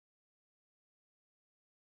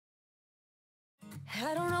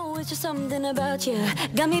I don't know, it's just something about you.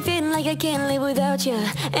 Got me feeling like I can't live without you.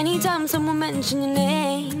 Anytime someone mention your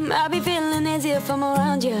name, I be feeling as if I'm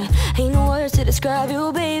around you. Ain't no words to describe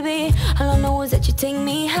you, baby. All I know is that you take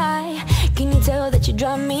me high. Can you tell that you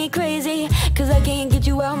drive me crazy? Cause I can't get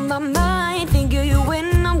you out of my mind. Think of you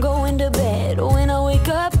when I'm going to bed. When I wake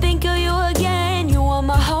up, think of you again. You are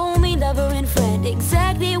my homie, lover and friend.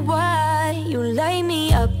 Exactly why you light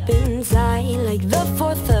me up inside, like the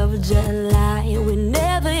 4th of July.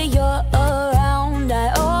 Whenever you're around,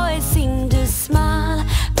 I always seem to smile.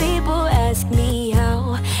 People ask me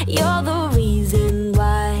how. You're the reason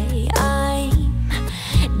why I'm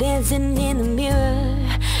dancing in the mirror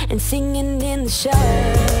and singing in the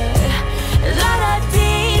shower. La da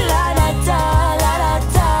dee, la da da, la da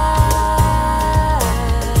da,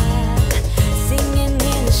 singing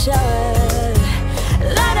in the shower.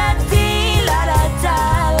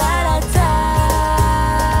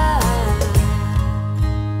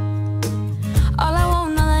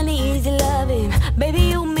 Baby,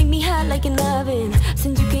 you make me hot like an oven.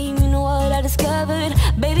 Since you came, you know what I discovered.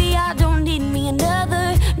 Baby, I don't need me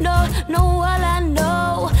another. No, no, all I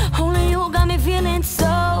know, only you got me feeling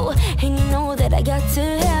so. And you know that I got to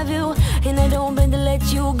have you, and I don't plan to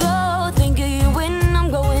let you go.